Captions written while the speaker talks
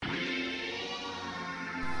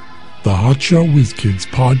the Hotshot Whiz Kids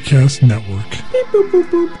Podcast Network. Beep, boop, boop,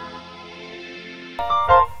 boop.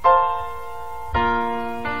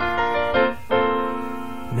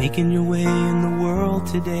 Making your way in the world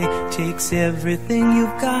today takes everything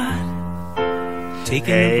you've got.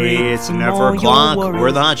 Hey, it's Never O'Clock.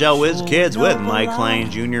 We're the Hotshot Whiz Kids with Mike Klein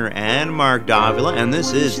Jr. and Mark Davila, and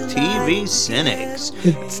this is TV Cynics.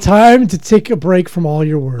 It's time to take a break from all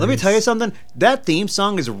your worries. Let me tell you something. That theme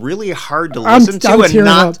song is really hard to listen to and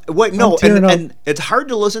not. Up. Wait, no, and it's hard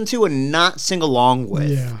to listen to and not sing along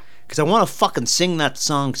with. Yeah. Because I want to fucking sing that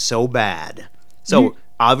song so bad. So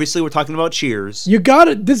obviously, we're talking about Cheers. You got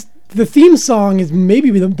it. The theme song is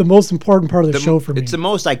maybe the most important part of the show for me. It's the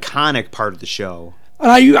most iconic part of the show. And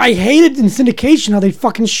I hated in syndication how they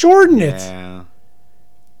fucking shortened it. Yeah.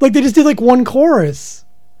 Like they just did like one chorus.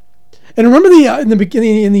 And remember in the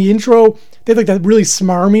beginning, in the intro, they had like that really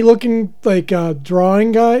smarmy looking like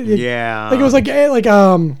drawing guy. Yeah. Like it was like I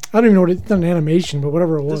don't even know what it's not an animation, but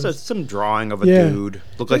whatever it was. There's some drawing of a dude.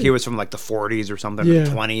 Looked like he was from like the 40s or something, or the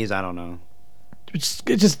 20s. I don't know. It's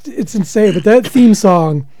insane. But that theme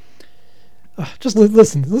song, just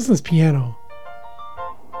listen to this piano.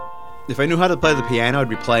 If I knew how to play the piano, I'd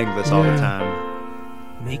be playing this all the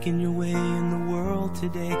time. Making your way in the world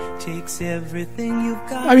today takes everything you've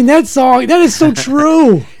got. I mean, that song, that is so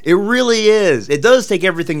true. It really is. It does take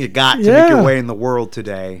everything you got to make your way in the world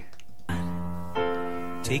today.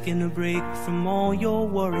 Taking a break from all your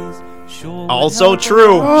worries. Sure. Also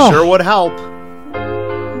true. Oh. Sure would help.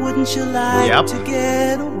 Wouldn't you like to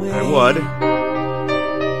get away? I would.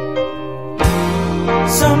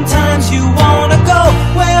 Sometimes you wanna go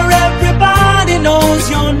where everybody knows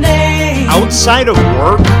your name. Outside of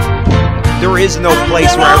work, there is no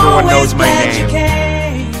place where everyone knows my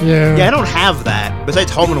name. Yeah, I don't have that.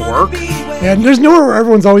 Besides home and work. Yeah, and there's nowhere where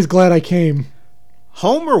everyone's always glad I came.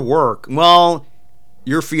 Home or work? Well,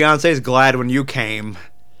 your fiance is glad when you came.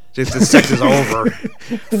 Just the sex is over.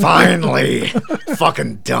 Finally.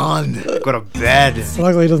 Fucking done. Go to bed.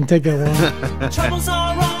 Luckily, it doesn't take that long. Troubles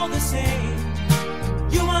are all the same.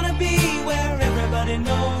 You wanna be where everybody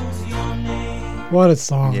knows your name. What a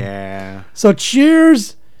song. Yeah. So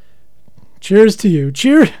Cheers to you.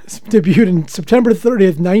 Cheers debuted in September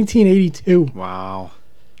 30th, 1982. Wow.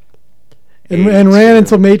 And ran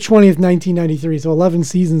until May 20th, 1993. So 11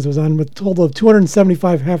 seasons was on with a total of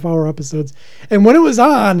 275 half-hour episodes. And when it was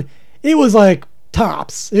on, it was like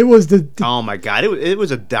tops. It was the oh my God. It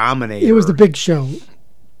was a dominator. It was the big show.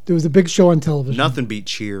 It was the big show on television. Nothing beat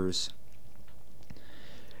Cheers.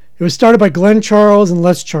 It was started by Glenn Charles and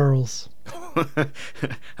Les Charles. I'm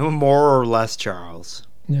a more or less Charles.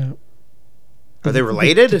 Yeah. Are they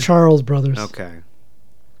related? The Charles brothers. Okay.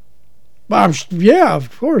 Yeah,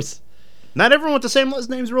 of course. Not everyone with the same last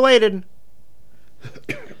name's related.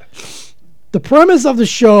 The premise of the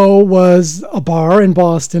show was a bar in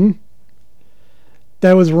Boston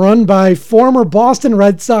that was run by former Boston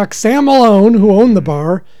Red Sox Sam Malone, who owned the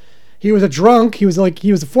bar. He was a drunk. He was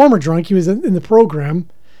a former drunk. He was in the program.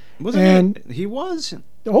 He was?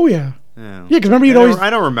 Oh, yeah. Yeah, because remember I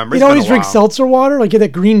don't remember. He'd always drink seltzer water, like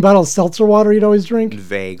that green bottle of seltzer water he'd always drink.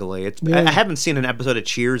 Vaguely. I haven't seen an episode of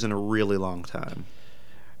Cheers in a really long time.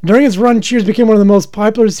 During its run, Cheers became one of the most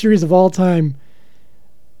popular series of all time.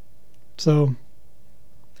 So,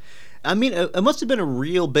 I mean, it must have been a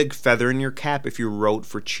real big feather in your cap if you wrote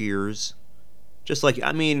for Cheers. Just like,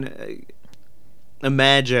 I mean,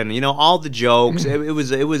 imagine, all the jokes. It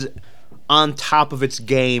was on top of its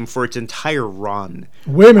game for its entire run.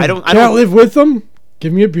 Women, I don't live with them.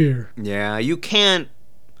 Give me a beer. Yeah, you can't.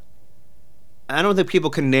 I don't think people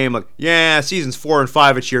can name seasons 4 and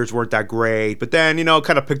 5 of Cheers weren't that great, but then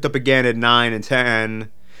kind of picked up again at 9 and 10.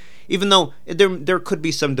 Even though there could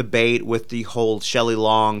be some debate with the whole Shelley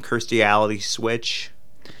Long Kirstie Alley switch.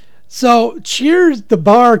 So Cheers, the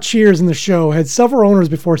bar Cheers in the show had several owners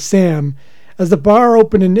before Sam, as the bar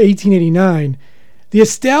opened in 1889. The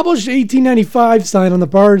established 1895 sign on the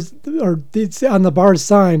bar's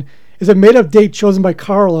sign is a made-up date chosen by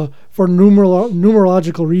Carla for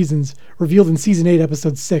numerological reasons, revealed in season 8,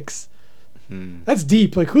 episode 6. That's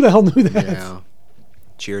deep. Like, who the hell knew that? Yeah.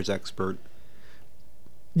 Cheers expert.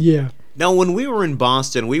 Yeah. Now, when we were in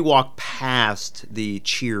Boston, we walked past the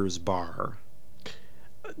Cheers bar.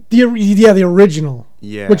 The original.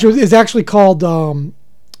 Yeah. Which is actually called the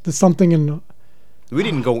something in. We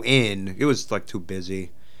didn't go in. It was too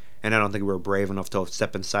busy, and I don't think we were brave enough to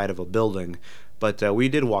step inside of a building. But we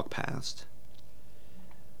did walk past.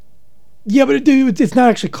 Yeah, but it's not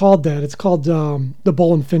actually called that. It's called the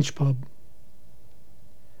Bull and Finch Pub.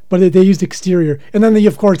 But they used exterior. And then,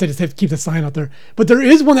 of course, they just have to keep the sign out there. But there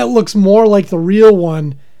is one that looks more like the real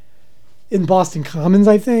one in Boston Commons,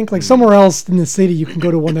 I think. Like somewhere else in the city, you can go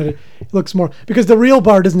to one that it looks more, because the real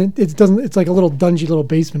bar doesn't. It doesn't. It's like a little dungy little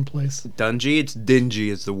basement place. Dungy? It's dingy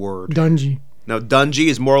is the word. Dungy. No, dungy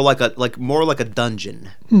is more like a dungeon.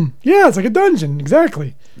 Yeah, it's like a dungeon.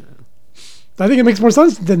 Exactly. I think it makes more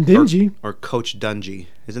sense than dingy. Or Coach Dungy.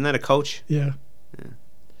 Isn't that a coach? Yeah.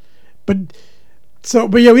 But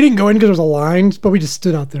yeah, we didn't go in because there was a line, but we just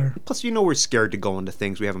stood out there. Plus, we're scared to go into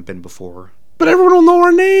things we haven't been before. But everyone will know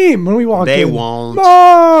our name when we walk in. They won't.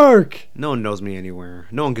 Mark! No one knows me anywhere.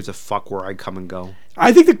 No one gives a fuck where I come and go.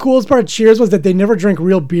 I think the coolest part of Cheers was that they never drank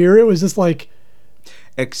real beer. It was just like,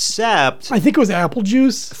 Except I think it was apple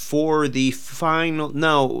juice. for the final...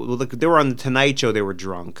 No, look, they were on the Tonight Show. They were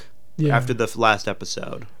drunk. Yeah. After the last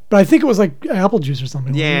episode. But I think it was like apple juice or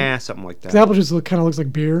something. Yeah, something like Because that. apple juice kind of looks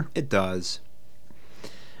like beer. It does.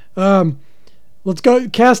 Let's go.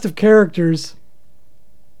 Cast of characters.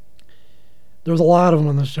 There was a lot of them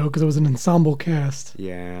on the show because it was an ensemble cast.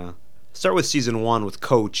 Yeah. Start with season 1 with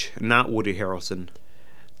Coach, not Woody Harrelson.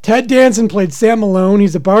 Ted Danson played Sam Malone.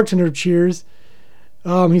 He's the bartender of Cheers.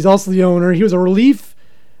 He's also the owner. He was a relief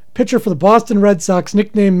pitcher for the Boston Red Sox,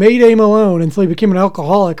 nicknamed Mayday Malone, until he became an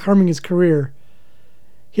alcoholic, harming his career.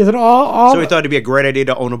 He has an So he thought it'd be a great idea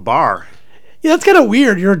to own a bar. Yeah, that's kind of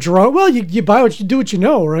weird. You're drunk. Well, you buy what you do, what you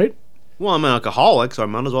know, right? Well, I'm an alcoholic, so I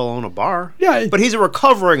might as well own a bar. Yeah. But he's a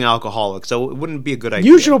recovering alcoholic, so it wouldn't be a good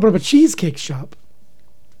idea. You should open up a cheesecake shop.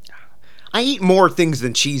 I eat more things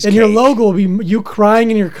than cheesecake. And your logo will be you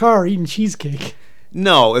crying in your car eating cheesecake.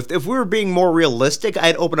 No, if we were being more realistic,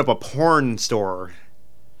 I'd open up a porn store.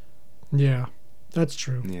 Yeah, that's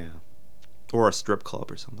true. Yeah. Or a strip club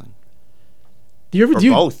or something. Do you ever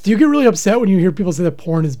both. Do you get really upset when you hear people say that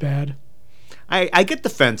porn is bad? I get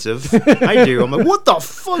defensive. I do. I'm like, what the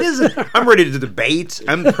fuck is it? I'm ready to debate.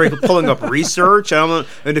 I'm pulling up research. And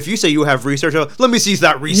if you say you have research, let me see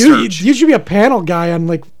that research. You should be a panel guy on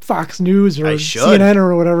like Fox News or I should. CNN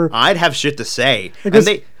or whatever. I'd have shit to say. Because-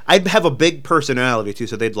 and I'd have a big personality too,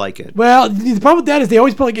 so they'd like it. Well, the problem with that is they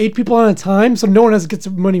always put like 8 people on at a time, so no one has to get so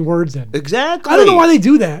many words in. Exactly. I don't know why they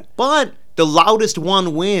do that. But the loudest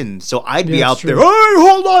one wins, so I'd be Yeah, out that's there. true. Hey,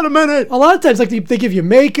 hold on a minute. A lot of times, like they give you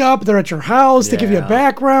makeup, they're at your house, they give you a Yeah.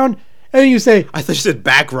 background, and then you say, I thought you said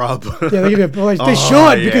back rub. yeah, they give you they Oh,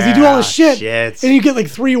 should because you do all this yeah, shit, and you get like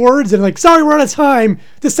 3 words, and like, sorry, we're out of time.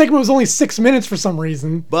 This segment was only 6 minutes for some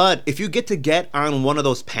reason. But if you get on one of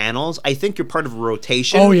those panels, I think you're part of a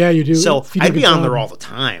rotation. Oh, yeah, you do. So If you do a I'd be good on job. there all the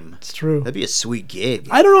time. It's true. That'd be a sweet gig.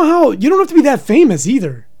 I don't know how you don't have to be that famous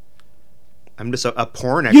either. I'm just a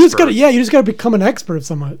porn expert. You just gotta become an expert of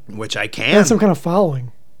somewhat. Which I can. Have some kind of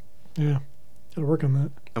following. Yeah, gotta work on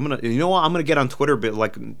that. I'm gonna get on Twitter, but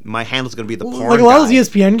like my handle's gonna be the porn. Like a lot guy. of those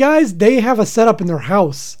ESPN guys, they have a setup in their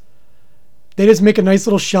house. They just make a nice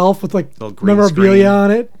little shelf with like Little green memorabilia screen.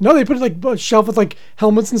 on it. No, they put like a shelf with like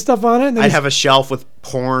helmets and stuff on it. And they I'd just- have a shelf with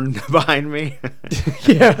porn behind me.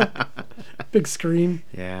 yeah, big screen.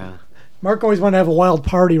 Yeah, Mark always wanted to have a wild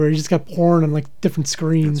party where he just got porn on like different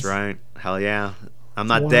screens. that's right. Hell yeah. I'm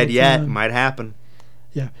not Wild dead yet. time. Might happen.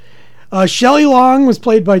 Yeah. Shelley Long was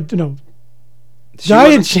played by She Diane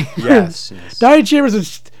wasn't- Chambers. Yes. Diane Chambers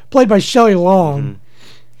was played by Shelley Long.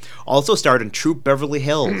 Also starred in Troop Beverly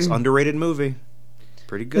Hills, underrated movie.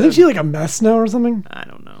 Pretty good. Isn't she like a mess now or something? I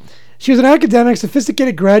don't know. She was an academic,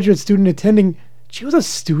 sophisticated graduate student attending. She was a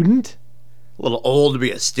student. A little old to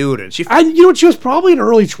be a student. She She was probably in her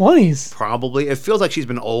early 20s. probably. It feels like she's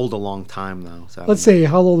been old a long time though. So I Let's don't know. say,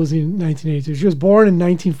 how old was he in 1982? She was born in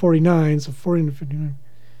 1949, so 40 to 59.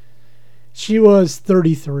 She was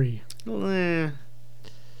 33. Eh.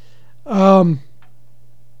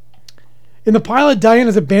 In the pilot, Diane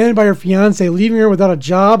is abandoned by her fiance, leaving her without a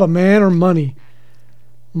job, a man, or money.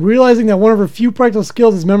 Realizing that one of her few practical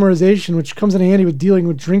skills is memorization, which comes in handy with dealing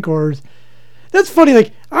with drink orders. That's funny.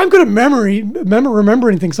 Like, I'm good at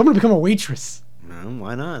remembering things, so I'm going to become a waitress. Well,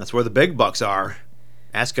 why not? That's where the big bucks are.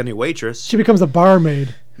 Ask any waitress. She becomes a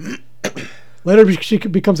barmaid. Later, she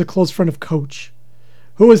becomes a close friend of Coach,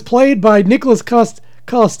 who is played by Nicholas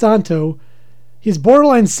Colastanto. He's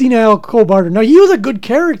borderline senile co-barter. Now, he was a good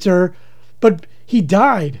character, but he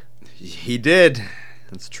died. He did.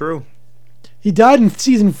 That's true. He died in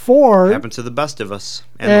season 4. Happened to the best of us.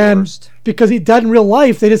 And the And worst. because he died in real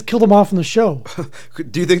life, they just killed him off in the show.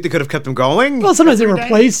 Do you think they could have kept him going? Well, sometimes they Every day?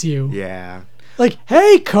 replace you. Yeah. Like,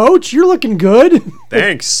 hey, Coach, you're looking good.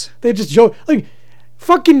 Thanks. They just joke. Like,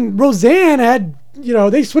 fucking Roseanne had,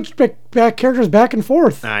 they switched back characters back and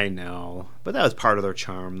forth. I know. But that was part of their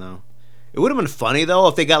charm, though. It would have been funny, though,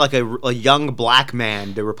 if they got like a young black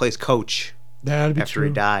man to replace Coach That'd be after true.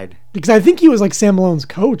 he died. Because I think he was like Sam Malone's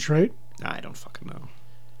coach, right? I don't fucking know.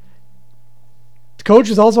 Coach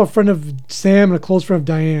is also a friend of Sam and a close friend of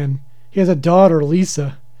Diane. He has a daughter,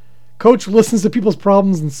 Lisa. Coach listens to people's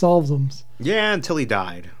problems and solves them. Yeah, until he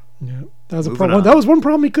died. Yeah, that was a Moving problem. on. That was one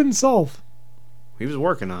problem he couldn't solve. He was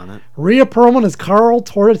working on it. Rhea Perlman is Carl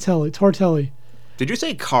Tortelli. Did you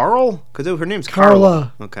say Carl? Because her name's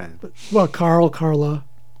Carla. Okay. Well, Carla.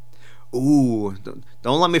 Ooh,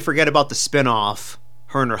 don't let me forget about the spin-off.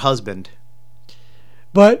 Her and her husband.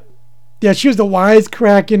 But yeah, she was the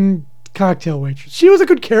wisecracking cocktail waitress. She was a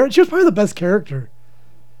good character. She was probably the best character.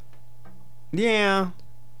 Yeah.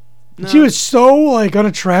 No. She was so like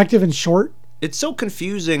unattractive and short. It's so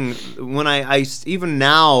confusing when I even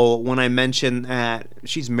now when I mention that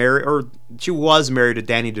she's married or she was married to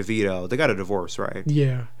Danny DeVito. They got a divorce, right?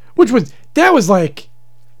 Yeah,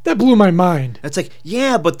 that blew my mind. It's like,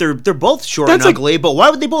 yeah, but they're both short That's and like- ugly. But why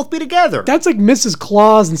would they both be together? That's like Mrs.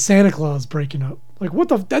 Claus and Santa Claus breaking up. Like what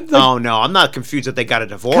the? That, like, Oh no, I'm not confused that they got a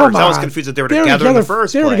divorce. come I was on. confused that they were together in the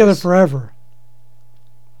first They place. were together forever.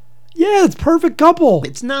 Yeah, it's perfect couple.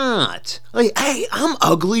 It's not. Like, hey, I'm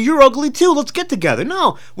ugly, you're ugly too. Let's get together.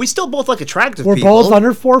 No, we still both like attractive We're people. both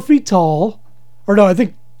under 4 feet tall, or no, I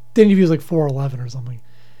think Danny DeVito was like 4'11" or something.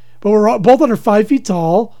 But we're both under 5 feet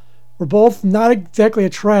tall. We're both not exactly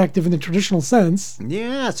attractive in the traditional sense.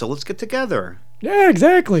 Yeah, so let's get together. Yeah,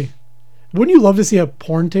 exactly. Wouldn't you love to see a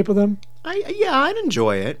porn tape of them? I'd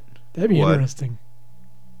enjoy it. That'd be Would. interesting.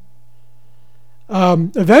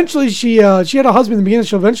 Eventually, she had a husband in the beginning of the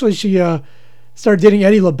show. Eventually, she started dating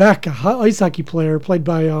Eddie LeBeck, a ice hockey player played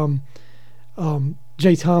by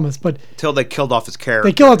Jay Thomas. But Till they killed off his character.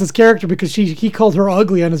 they killed off this character because he called her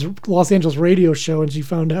ugly on his Los Angeles radio show, and she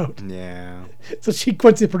found out. Yeah, So she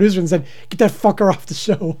went to the producer and said, "Get that fucker off the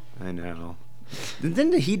show." I know.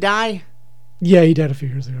 Didn't he die? Yeah, he died a few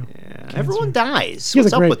years ago. Yeah, everyone dies. He was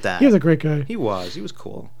What's a up great, with that? He was a great guy. He was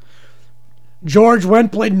cool. George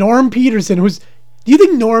Wendt played Norm Peterson, who's. Do you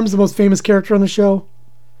think Norm's the most famous character on the show?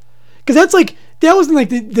 Because that was in like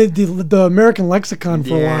the American lexicon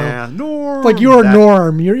for a while. Yeah, Norm. Like you're a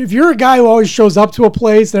norm. If you're a guy who always shows up to a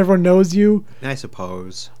place and everyone knows you. I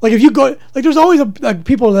suppose. Like if you go, like there's always like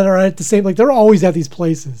people that are at the same. Like they're always at these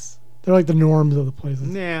places. They're like the norms of the places.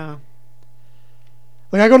 Yeah.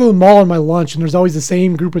 Like I go to the mall on my lunch and there's always the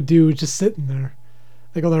same group of dudes just sitting there.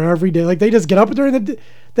 They go there every day. Like they just get up during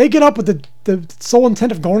they get up with the sole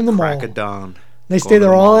intent of going to the mall. Crack of dawn. They Going stay to there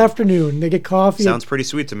the all mall. afternoon. They get coffee. Sounds pretty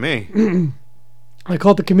sweet to me. I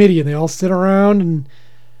call it the committee, and they all sit around and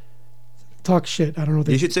talk shit. I don't know what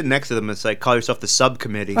they You should sit next to them and say, call yourself the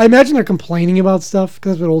subcommittee. I imagine they're complaining about stuff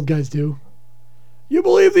because that's what old guys do. You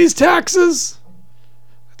believe these taxes?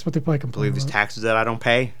 That's what they probably complain Believe these about. taxes that I don't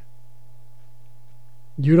pay.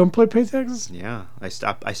 You don't pay taxes? Yeah, I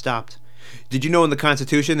stopped. Did you know in the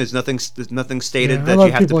Constitution there's nothing stated Yeah, I that love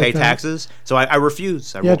you have to people pay like that. taxes? So I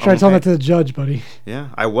refuse. Yeah, try telling that to the judge, buddy. Yeah,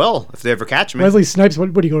 I will if they ever catch me. Wesley Snipes,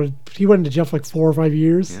 what did he go to? He went into jail for like 4 or 5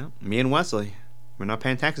 years. Yeah, me and Wesley, we're not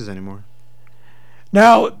paying taxes anymore.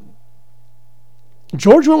 Now,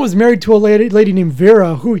 George Wendt was married to a lady named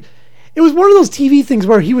Vera, who, it was one of those TV things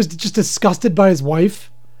where he was just disgusted by his wife.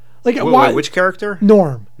 Like, Wait, which character?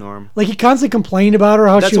 Norm. Norm. Like, he constantly complained about her,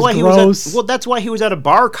 how That's she was why he gross. was. That's why he was at a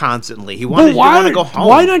bar constantly. He But wanted to go home.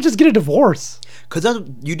 why not just get a divorce? Because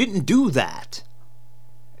you didn't do that.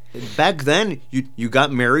 Back then, you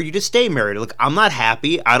got married. You just stay married. Like, I'm not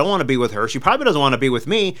happy. I don't want to be with her. She probably doesn't want to be with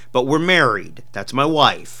me. But we're married. That's my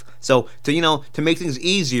wife. So to make things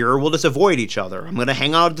easier, we'll just avoid each other. I'm gonna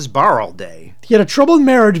hang out at this bar all day. He had a troubled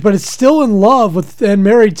marriage, but is still in love with and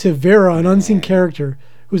married to Vera, an unseen character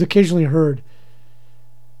who's occasionally heard.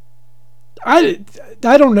 I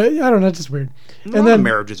don't know. It's just weird. A And lot of then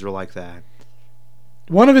marriages are like that.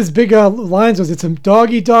 one of his big lines was, "It's a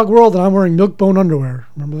dog-eat-dog world, and I'm wearing milk-bone underwear."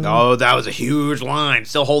 Remember that? Oh, that was a huge line.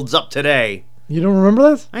 Still holds up today. You don't remember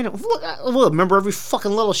that? I know. Look, I remember every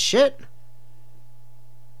fucking little shit.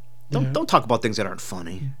 Yeah. Don't talk about things that aren't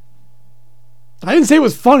funny. I didn't say it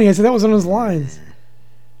was funny. I said that was one of his lines.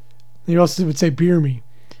 He also would say, "Beer me."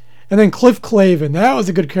 And then Cliff Clavin. That was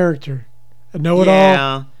a good character. A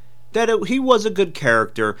know-it-all. Yeah, he was a good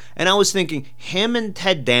character, and I was thinking him and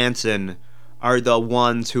Ted Danson are the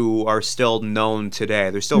ones who are still known today.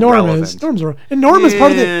 They're still relevant. Norm is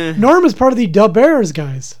part of Yeah. the Dub Bears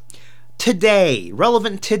guys. Today,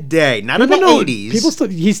 relevant today, not in the People know- 80s.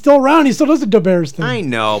 he's still around. He still does the Dub Bears thing. I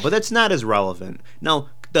know, but that's not as relevant. No,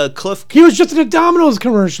 the Cliff. He was just in a Domino's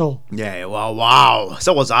commercial. Yeah, well, wow.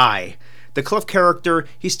 So was I. The Cliff character,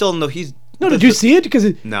 he's still no. He's No, did you see it? Because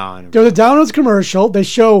No, I never. there was a Domino's commercial. They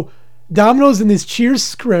show Domino's in this Cheers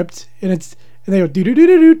script, and they go do do do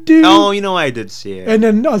do do do. Oh, I did see it. And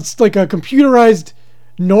then it's like a computerized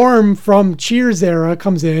Norm from Cheers era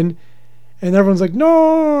comes in, and everyone's like,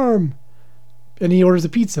 Norm! And he orders a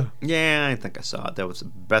pizza. Yeah, I think I saw it. That was the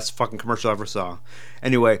best fucking commercial I ever saw.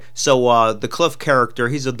 Anyway, so the Cliff character,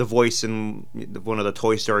 he's the voice in one of the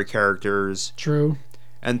Toy Story characters. True.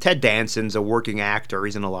 And Ted Danson's a working actor.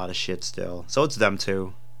 He's in a lot of shit still. So it's them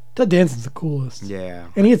two. Ted Danson's the coolest. Yeah.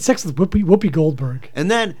 And he had sex with Whoopi Goldberg,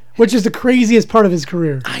 And then... which is the craziest part of his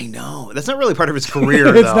career. I know. That's not really part of his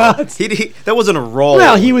career, It's though. not. That wasn't a role.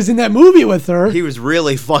 Well, he was in that movie with her. He was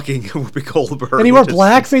really fucking Whoopi Goldberg. And he wore which is-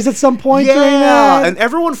 blackface at some point during Yeah, that. and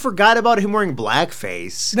everyone forgot about him wearing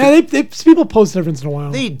blackface. Now, people post it every once in a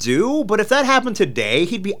while. They do, but if that happened today,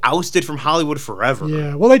 he'd be ousted from Hollywood forever.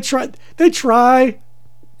 Yeah, well, they try.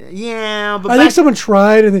 Yeah, but I think someone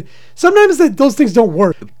tried, and sometimes those things don't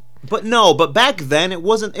work. But back then it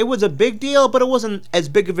wasn't. It was a big deal, but it wasn't as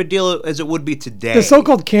big of a deal as it would be today. The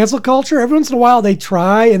so-called cancel culture, every once in a while they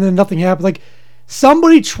try, and then nothing happens. Like,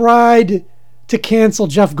 somebody tried to cancel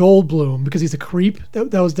Jeff Goldblum because he's a creep.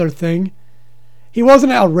 That was their thing. He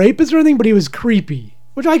wasn't a rapist or anything, but he was creepy,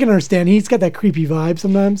 which I can understand. He's got that creepy vibe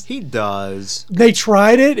sometimes. He does. They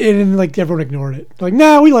tried it, and like everyone ignored it. Like,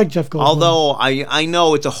 nah, we like Jeff Goldblum. Although I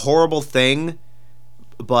know it's a horrible thing,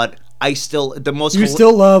 but I still You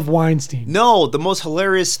still love Weinstein. No, the most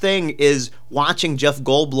hilarious thing is watching Jeff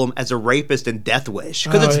Goldblum as a rapist in Death Wish,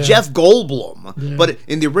 because Oh, it's yeah. Jeff Goldblum. Yeah. But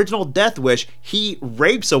in the original Death Wish, he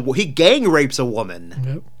gang rapes a woman.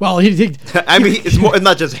 Yep. Well, he I mean, it's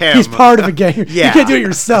not just him. he's part of a gang. Yeah. You can't do it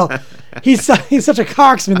yourself. He's such a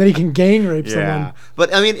cocksman that he can gang rape Yeah, someone.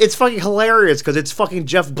 but I mean, it's fucking hilarious because it's fucking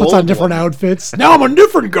Jeff Goldblum. Puts on different outfits. Now I'm a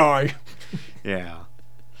different guy. Yeah.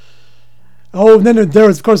 Oh, and then there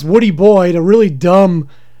was, of course, Woody Boyd, a really dumb,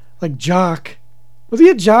 like, jock. Was he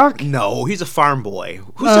a jock? No, he's a farm boy.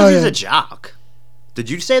 Who Oh, says he's yeah. a jock? Did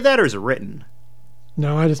you say that or is it written?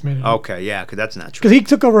 No, I just made it up. Okay, yeah, because that's not true. Because he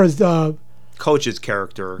took over as, Coach's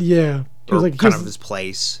character, yeah. He or was like, kind he of was- his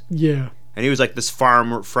place. yeah. And he was like this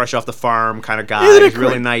fresh off the farm kind of guy. Isn't it He's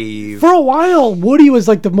really cra- naive. For a while, Woody was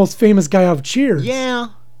like the most famous guy of Cheers. Yeah.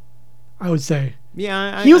 I would say.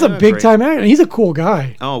 Yeah. He was I a big agree. time actor. He's a cool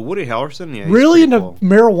guy. Oh, Woody Harrelson? Yeah. he's Really pretty into cool.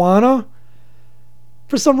 marijuana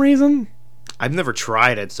for some reason. I've never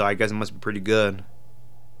tried it, so I guess it must be pretty good.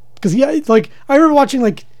 Because yeah, it's like I remember watching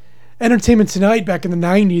like Entertainment Tonight back in the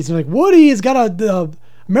 '90s, and like Woody has got a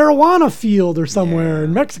marijuana field or somewhere Yeah.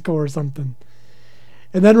 in Mexico or something.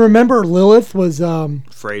 And then remember Lilith was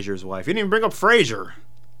Frasier's wife. You didn't even bring up Frasier.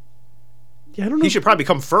 yeah, I don't know. He should probably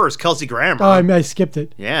come first. Kelsey Grammer. Oh, I skipped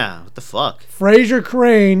it. Yeah. What the fuck? Fraser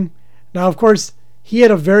Crane. Now, of course, he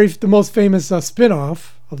had the most famous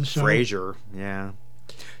spin-off of the show. Frasier. Yeah.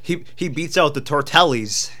 He beats out the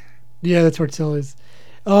Tortellis. Yeah, that's where Tilly's.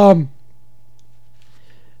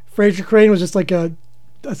 Fraser Crane was just like a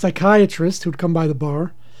psychiatrist who'd come by the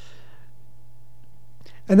bar.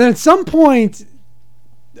 And then at some point,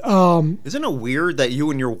 Isn't it weird that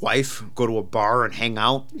you and your wife go to a bar and hang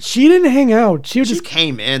out? she didn't hang out. She would She just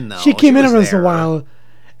came in though. she came in was every once in a there. while.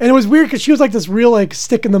 And it was weird because she was like this real like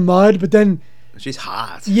stick in the mud, but then She's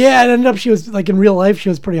hot. yeah, it ended up she was like in real life she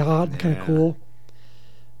was pretty hot and kind of Yeah. cool.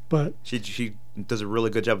 But She does a really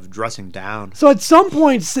good job of dressing down. so at some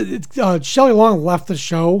point, Shelley Long left the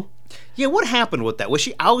show. Yeah, what happened with that? Was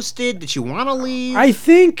she ousted? Did she want to leave? I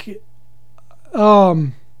think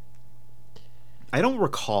I don't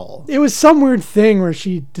recall. it was some weird thing where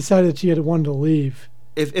she decided she had wanted to leave.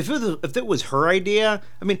 If it was her idea,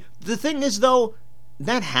 I mean, the thing is though,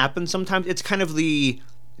 that happens sometimes. It's kind of the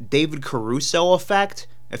David Caruso effect.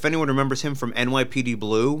 If anyone remembers him from NYPD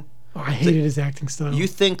Blue, Oh, I hated his acting style. you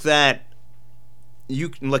think that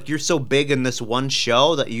you're so big in this one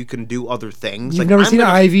show that you can do other things. You've Like, never I'm seen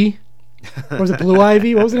gonna- Ivy? Or was it Blue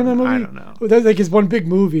Ivy? What was the name of that movie? I don't know. That was like his one big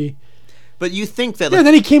movie. But you think that Yeah, like,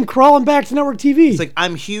 then he came crawling back to network TV. it's like,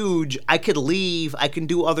 I'm huge. I could leave. I can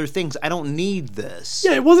do other things. I don't need this.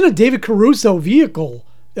 Yeah, it wasn't a David Caruso vehicle,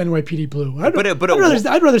 NYPD Blue.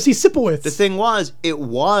 I'd rather see Sipowicz. The thing was, it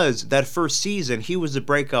was that first season, he was the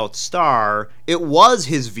breakout star. It was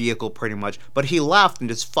his vehicle pretty much, but he left and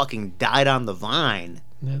just fucking died on the vine.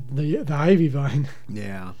 The Ivy Vine.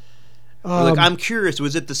 Yeah. Um, Like, I'm curious,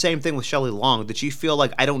 was it the same thing with Shelley Long? Did she feel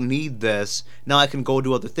like, I don't need this, now I can go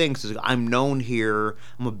do other things, 'cause I'm known here,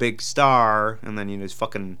 I'm a big star, and then, it's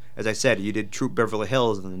fucking, as I said, you did Troop Beverly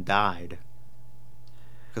Hills and then died.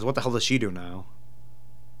 Because what the hell does she do now?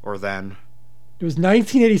 Or then? It was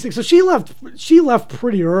 1986, so she left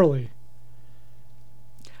pretty early.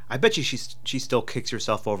 I bet you she still kicks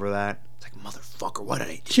herself over that. It's like, motherfucker, what did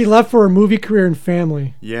I do? She left for her movie career and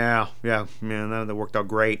family. Yeah, man, that worked out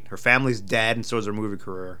great. Her family's dead, and so is her movie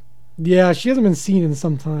career. Yeah, she hasn't been seen in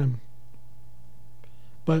some time.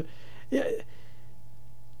 But yeah,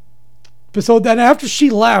 But so then after she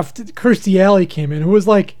left, Kirstie Alley came in, who was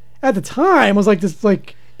like, at the time, was like this,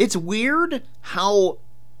 like... It's weird how,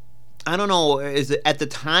 I don't know, is it, at the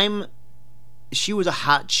time, she was a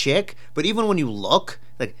hot chick, but even when you look,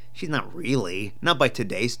 like, she's not really. Not by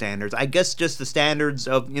today's standards. I guess just the standards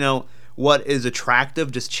of, what is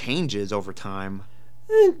attractive just changes over time.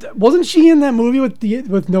 Wasn't she in that movie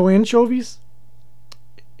with no anchovies?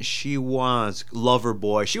 She was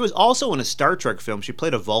Loverboy. She was also in a Star Trek film. She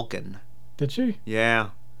played a Vulcan. Did she? Yeah.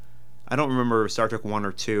 I don't remember Star Trek 1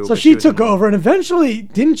 or 2. So she took over, and eventually,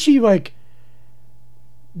 didn't she, like...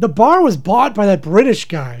 The bar was bought by that British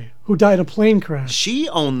guy who died in a plane crash. She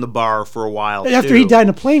owned the bar for a while, After he died in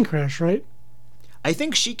a plane crash, right? I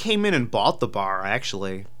think she came in and bought the bar,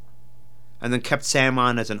 actually. And then kept Sam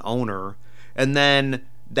on as an owner. And then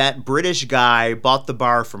that British guy bought the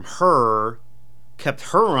bar from her, kept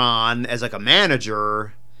her on as like a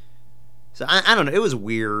manager. So I don't know, it was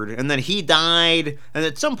weird. And then he died, and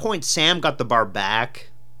at some point Sam got the bar back.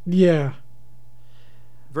 Yeah.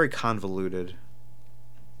 Very convoluted.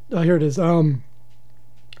 Oh, here it is.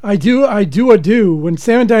 I do. When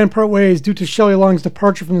Sam and Diane part ways due to Shelley Long's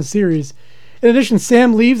departure from the series. In addition,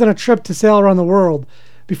 Sam leaves on a trip to sail around the world.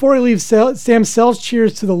 Before he leaves, Sam sells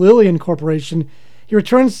Cheers to the Lillian Corporation. He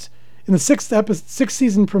returns in the sixth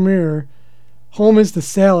season premiere. Home is the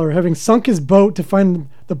sailor, having sunk his boat to find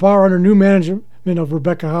the bar under new management of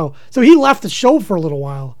Rebecca Howe. So he left the show for a little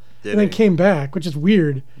while and then came back, which is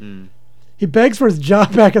weird. Mm. He begs for his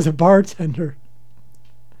job back as a bartender.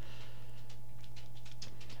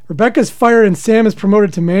 Rebecca's fired and Sam is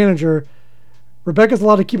promoted to manager. Rebecca's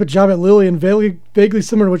allowed to keep a job at Lillian, vaguely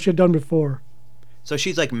similar to what she had done before. So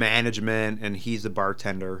she's like management and he's the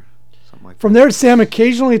bartender. Something like From there, Sam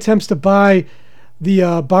occasionally attempts to buy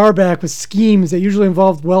the bar back with schemes that usually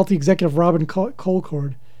involved wealthy executive Robin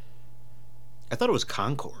Colcord. I thought it was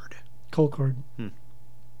Concord. Colcord.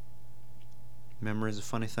 Memory is a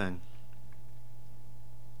funny thing.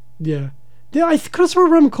 Yeah. Yeah, I could have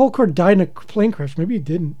sworn Robin Colcord died in a plane crash. Maybe he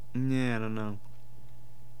didn't. Yeah, I don't know.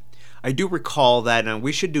 I do recall that, and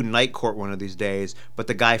we should do Night Court one of these days, but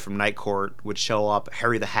the guy from Night Court would show up,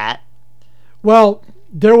 Harry the Hat. Well,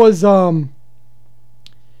 there was old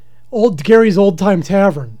Gary's Old Time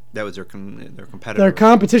Tavern. That was their competitor. Their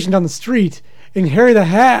competition down the street. And Harry the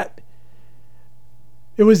Hat,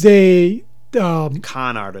 it was a...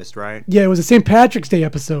 con artist, right? Yeah, it was a St. Patrick's Day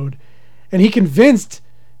episode. And he convinced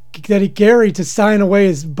Gary to sign away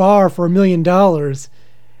his bar for $1 million.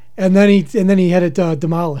 And then he had it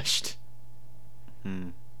demolished.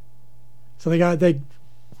 So they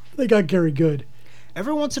got Gary good.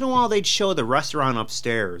 Every once in a while, they'd show the restaurant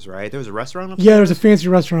upstairs, right? There was a restaurant upstairs? Yeah, there was a fancy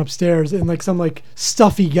restaurant upstairs, and like some like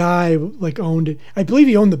stuffy guy like owned it. I believe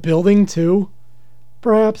he owned the building too,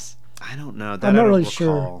 perhaps. I don't know. I'm not really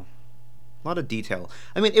sure. A lot of detail.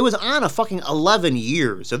 I mean, it was on a fucking 11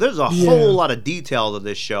 years, so there's a whole lot of detail to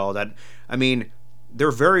this show that, I mean, there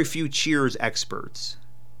are very few Cheers experts.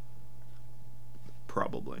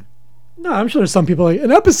 Probably. No, I'm sure there's some people like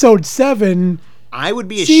in episode 7. I would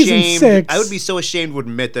be Season ashamed. 6. I would be so ashamed to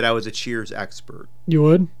admit that I was a Cheers expert. You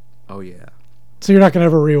would? Oh yeah. So you're not gonna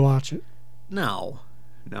ever rewatch it? No.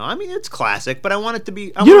 I mean it's classic, but I want it to be.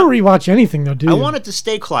 You don't rewatch anything though, do you? I want it to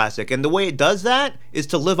stay classic, and the way it does that is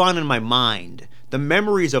to live on in my mind. The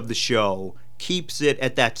memories of the show keeps it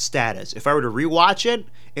at that status. If I were to rewatch it,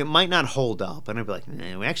 it might not hold up, and I'd be like,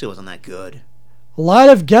 it actually wasn't that good. A lot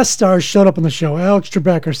of guest stars showed up on the show. Alex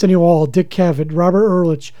Trebek, Arsenio Hall, Dick Cavett, Robert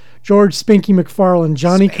Ehrlich, George Spanky McFarlane,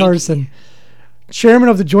 Johnny Carson, Chairman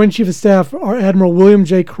of the Joint Chief of Staff, Admiral William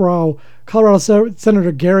J. Crow, Colorado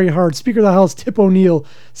Senator Gary Hart, Speaker of the House Tip O'Neill,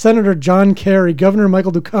 Senator John Kerry, Governor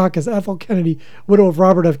Michael Dukakis, Ethel Kennedy, widow of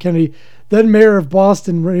Robert F. Kennedy, then Mayor of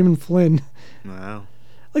Boston Raymond Flynn. Wow.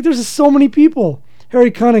 Like there's just so many people.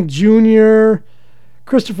 Harry Connick Jr.,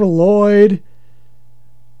 Christopher Lloyd.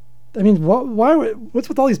 I mean, why? What's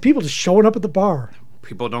with all these people just showing up at the bar?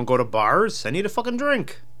 People don't go to bars. I need a fucking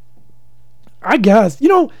drink. I guess.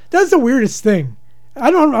 That's the weirdest thing.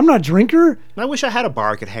 I'm not a drinker. I wish I had a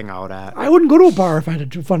bar I could hang out at. I wouldn't go to a bar if I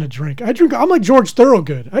had fun to drink. I'm like George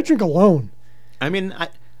Thorogood. I drink alone. I mean,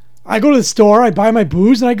 I go to the store, I buy my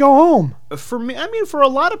booze, and I go home. For me, I mean, for a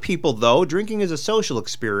lot of people, though, drinking is a social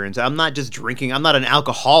experience. I'm not just drinking. I'm not an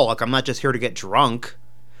alcoholic. I'm not just here to get drunk.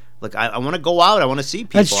 Like, I want to go out. I want to see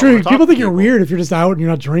people. That's true. People think you're weird if you're just out and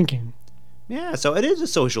you're not drinking. Yeah, so it is a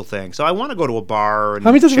social thing. So I want to go to a bar and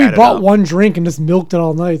how many times have we bought one drink and just milked it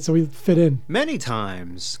all night so we fit in? Many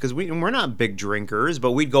times. Because we're not big drinkers,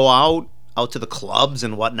 but we'd go out to the clubs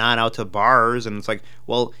and whatnot, out to bars, and it's like,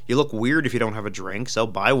 well, you look weird if you don't have a drink, so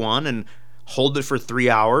buy one and hold it for 3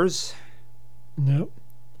 hours. Nope.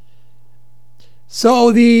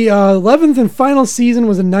 So the 11th and final season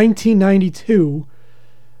was in 1992.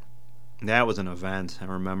 That was an event, I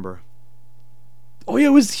remember. Oh yeah,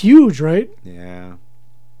 it was huge, right? Yeah.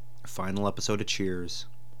 Final episode of Cheers.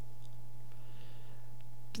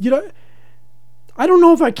 You know, I don't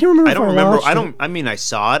know if I can't remember. I don't if remember. watched I it. don't. I mean, I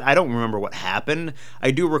saw it. I don't remember what happened.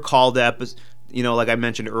 I do recall the episode. You know, like I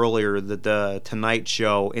mentioned earlier, the Tonight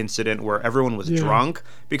Show incident where everyone was Yeah. drunk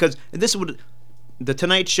because the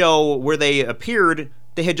Tonight Show where they appeared.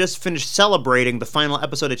 They had just finished celebrating the final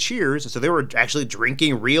episode of Cheers, so they were actually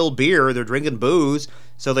drinking real beer. They're drinking booze,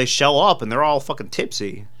 so they show up and they're all fucking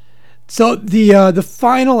tipsy. So the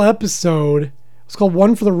final episode was called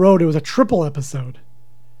One for the Road. It was a triple episode.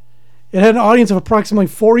 It had an audience of approximately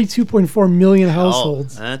 42.4 million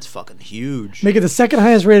households, Oh, that's fucking huge. making it the second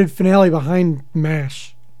highest rated finale behind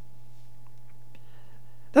MASH.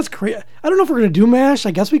 That's crazy. I don't know if we're gonna do MASH.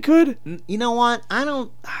 I guess we could. You know what? I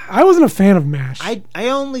don't. I wasn't a fan of MASH. I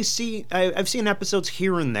only see. I've seen episodes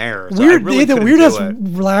here and there. So Weird. I really They had the couldn't weirdest do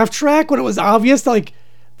it. laugh track when it was obvious. Like,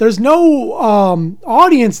 there's no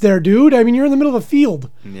audience there, dude. I mean, you're in the middle of a field.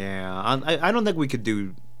 Yeah, I don't think we could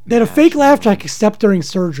do. They had a MASH, fake laugh no. track, except during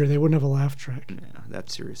surgery. They wouldn't have a laugh track. Yeah,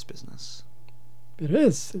 that's serious business. It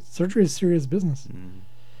is. Surgery is serious business.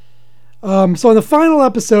 Mm. So in the final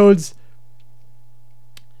episodes,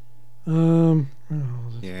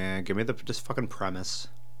 Yeah, give me the just fucking premise.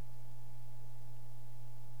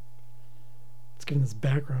 let's get in this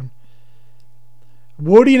background.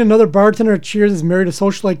 Woody and another bartender at Cheers is married to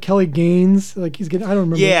socialite Kelly Gaines. Like he's getting, I don't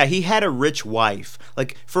remember. Yeah, he had a rich wife.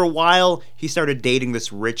 Like for a while, he started dating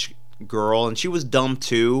this rich girl, and she was dumb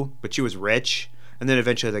too, but she was rich. And then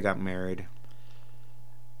eventually they got married.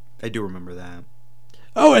 I do remember that.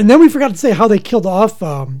 Oh, and then we forgot to say how they killed off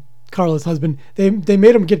Carla's husband. They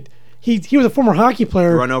made him get. He was a former hockey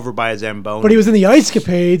player, Run over by a Zamboni. but he was in the Ice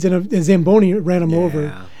Capades, and a Zamboni ran him over.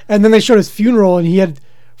 Yeah. And then they showed his funeral, and he had,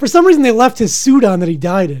 for some reason, they left his suit on that he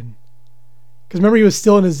died in. Because remember, he was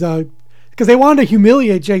still in his. Because they wanted to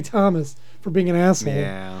humiliate Jay Thomas for being an asshole.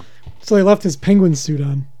 Yeah. So they left his penguin suit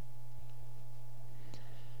on.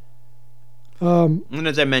 And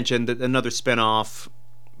as I mentioned, another spin-off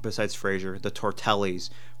besides Frasier, the Tortellis,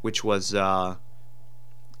 which was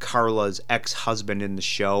Carla's ex-husband in the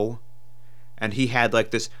show. And he had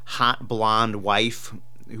like this hot blonde wife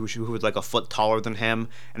who was like a foot taller than him.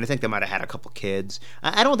 And I think they might have had a couple kids.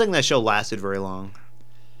 I don't think that show lasted very long.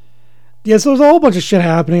 Yeah, so there's a whole bunch of shit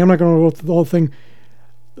happening. I'm not going to go through the whole thing.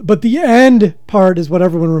 But the end part is what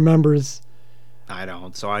everyone remembers. I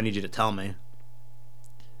don't, so I need you to tell me.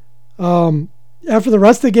 After the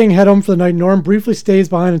rest of the gang head home for the night, Norm briefly stays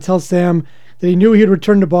behind and tells Sam that he knew he had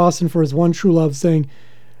returned to Boston for his one true love, saying,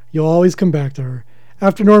 "You'll always come back to her."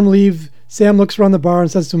 After Norm leaves, Sam looks around the bar and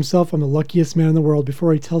says to himself, "I'm the luckiest man in the world,"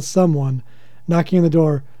 before he tells someone, knocking on the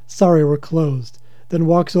door, "Sorry, we're closed." Then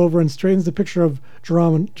walks over and straightens the picture of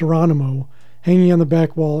Geronimo hanging on the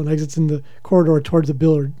back wall and exits in the corridor towards the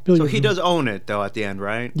billiard So he room. does own it, though, at the end,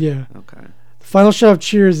 right? Yeah. Okay. The final shot of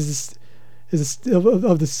Cheers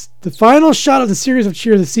the final shot of the series of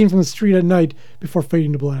Cheers is seen from the street at night before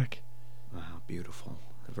fading to black. Wow, beautiful.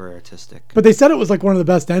 Very artistic. But they said it was like one of the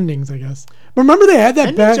best endings, I guess. But remember they had that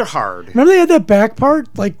Endings back. are hard. Remember they had that back part,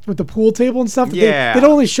 like with the pool table and stuff. that Yeah. they'd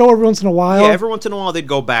only show every once in a while. Yeah, every once in a while they'd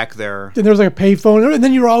go back there. And there was like a payphone, and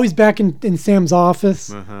then you were always back in Sam's office.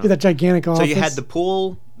 You had that gigantic office. So you had the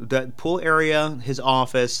pool area, his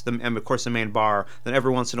office, and of course the main bar. Then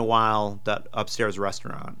every once in a while, that upstairs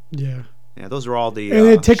restaurant. yeah. Yeah, those are all the And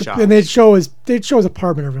they'd take shots. and they'd show his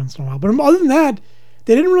apartment every once in a while. But other than that,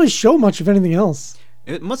 they didn't really show much of anything else.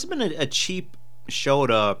 It must have been a cheap show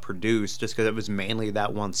to produce, just because it was mainly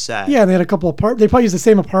that one set. Yeah, and they had a couple of They probably used the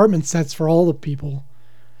same apartment sets for all the people.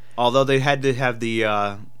 Although they had to have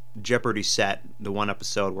the Jeopardy set, the one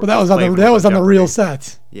episode. Where But that was on the real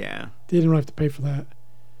set. Yeah. They didn't really have to pay for that.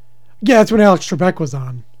 Yeah, that's when Alex Trebek was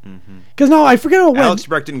on. Because no, I forget when. Alex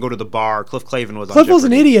Trebek didn't go to the bar. Cliff Clavin was on Cliff was an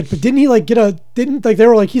Jeopardy. idiot, but didn't he like they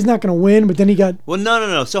were like, he's not going to win, but then he got. Well,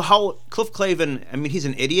 no. So how Cliff Clavin? I mean, he's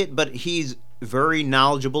an idiot, but he's very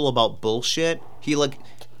knowledgeable about bullshit. He like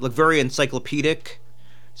very encyclopedic.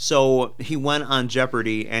 So he went on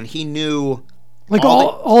Jeopardy, and he knew Like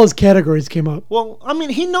all his categories came up. Well, I mean,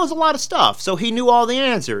 he knows a lot of stuff, so he knew all the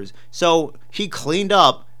answers. So he cleaned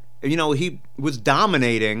up. You know, he was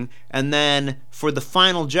dominating, and then for the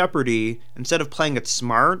final Jeopardy, instead of playing it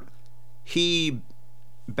smart, he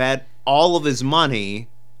bet all of his money,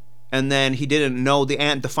 and then he didn't know the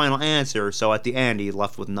final answer. So at the end, he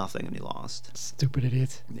left with nothing, and he lost. Stupid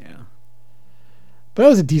idiot. Yeah, But it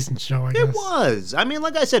was a decent show, I guess. it was. I mean,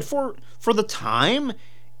 like I said, for the time,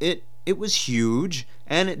 it it was huge,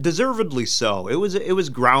 and deservedly so. It was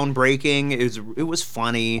groundbreaking. It was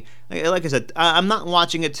funny. Like I said, I'm not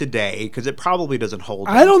watching it today because it probably doesn't hold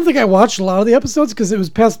I up. don't think I watched a lot of the episodes because it was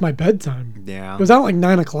past my bedtime. Yeah. It was out like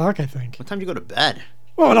 9 o'clock, I think. What time do you go to bed?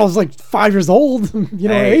 Well, when I was like 5 years old,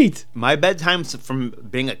 Hey, 8. My bedtime's from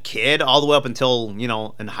being a kid all the way up until,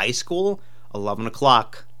 in high school, 11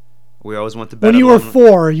 o'clock. We always went to bed When at you were 11.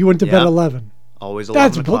 4, you went to bed Yeah. at 11. Always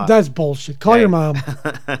 11 o'clock. That's bullshit. Call Hey. your mom.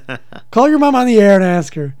 Call your mom on the air and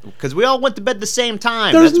ask her. Because we all went to bed the same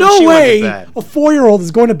time. There's That's when no she way went to a 4-year-old is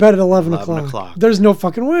going to bed at 11 11 o'clock. o'clock. There's no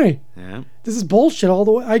fucking way. bed. Yeah. This is bullshit all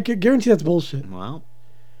the way. I can guarantee that's bullshit. Well,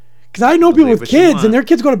 Because I know people Believe with what you kids, want. and their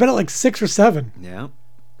kids go to bed at like 6 or 7. yeah.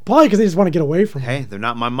 Probably because they just want to get away from it. Hey, they're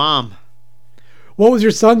not my mom. What was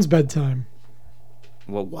your son's bedtime?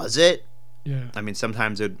 What was it? Yeah. I mean,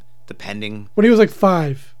 sometimes it, depending, When he was like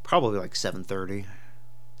 5. probably like 7:30.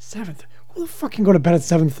 7. Who the fuck can go to bed at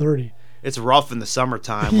 7:30? It's rough in the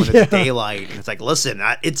summertime when Yeah. it's daylight and it's like, listen,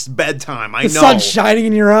 it's bedtime. I The know. sun's shining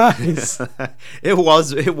in your eyes. It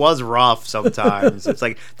was rough sometimes. It's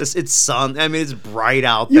like this. It's sun. I mean, it's bright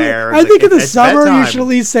out You- there. I It's think like, in the it's summer you bedtime. should at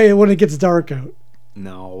least say it when it gets dark out.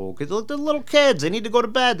 No, because look, they're little kids. They need to go to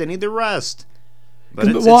bed. They need to rest. But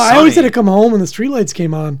Well, I always had sunny. to come home when the streetlights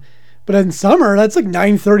came on. But in summer, that's like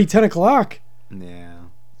 9:30, 10 o'clock. Yeah,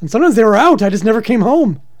 And sometimes they were out. I just never came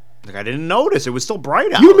home. like I didn't notice. It was still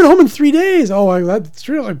bright out. You've been home in 3 days. Oh, that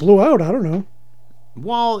streetlight blew out. I don't know.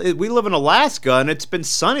 Well, we live in Alaska and it's been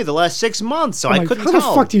sunny the last 6 months, so I Like, couldn't how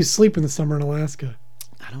tell. the fuck do you sleep in the summer in Alaska?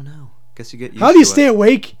 I don't know. Guess you get used How do you to stay it.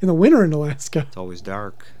 awake in the winter in Alaska? It's always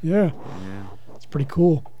dark. Yeah, Yeah. it's pretty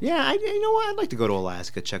cool. Yeah, you know what? I'd like to go to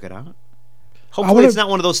Alaska, check it out. I Hopefully wanna- it's not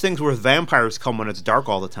one of those things where vampires come when it's dark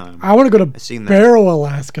all the time. I want to go to I've seen that. Barrow,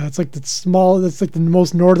 Alaska. It's like that's like the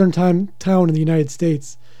most northern town in the United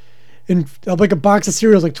States. And like a box of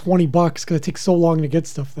cereal is like $20 because it takes so long to get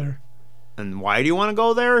stuff there. And why do you want to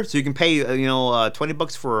go there? So you can pay,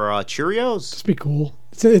 $20 for Cheerios? It's be cool.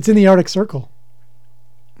 It's in the Arctic Circle.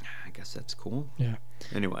 I guess that's cool. Yeah,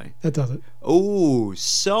 Anyway. that does it. Oh,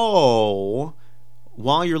 so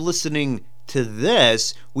while you're listening to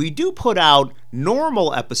this, we do put out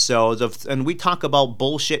normal episodes and we talk about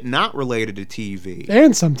bullshit not related to TV.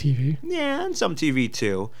 And some TV. Yeah, and some TV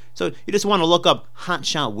too. So you just want to look up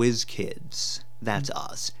Hotshot Whiz Kids. That's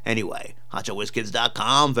us. Anyway,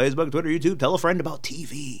 hotshotwhizkids.com, Facebook, Twitter, YouTube. Tell a friend about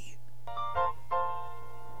TV.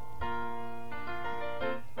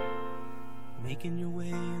 Making your way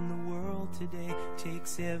in the world today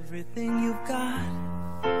takes everything you've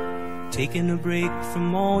got. Taking a break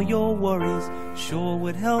from all your worries sure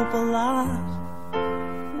would help a lot.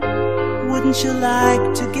 Wouldn't you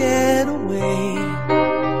like to get away?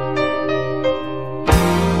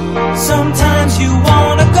 Sometimes you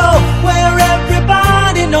wanna go where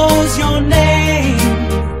everybody knows your name,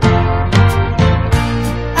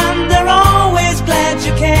 and they're always glad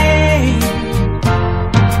you came.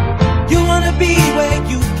 You wanna be where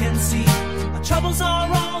you can see our troubles are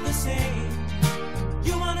all the same.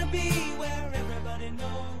 You wanna be where everybody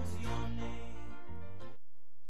knows.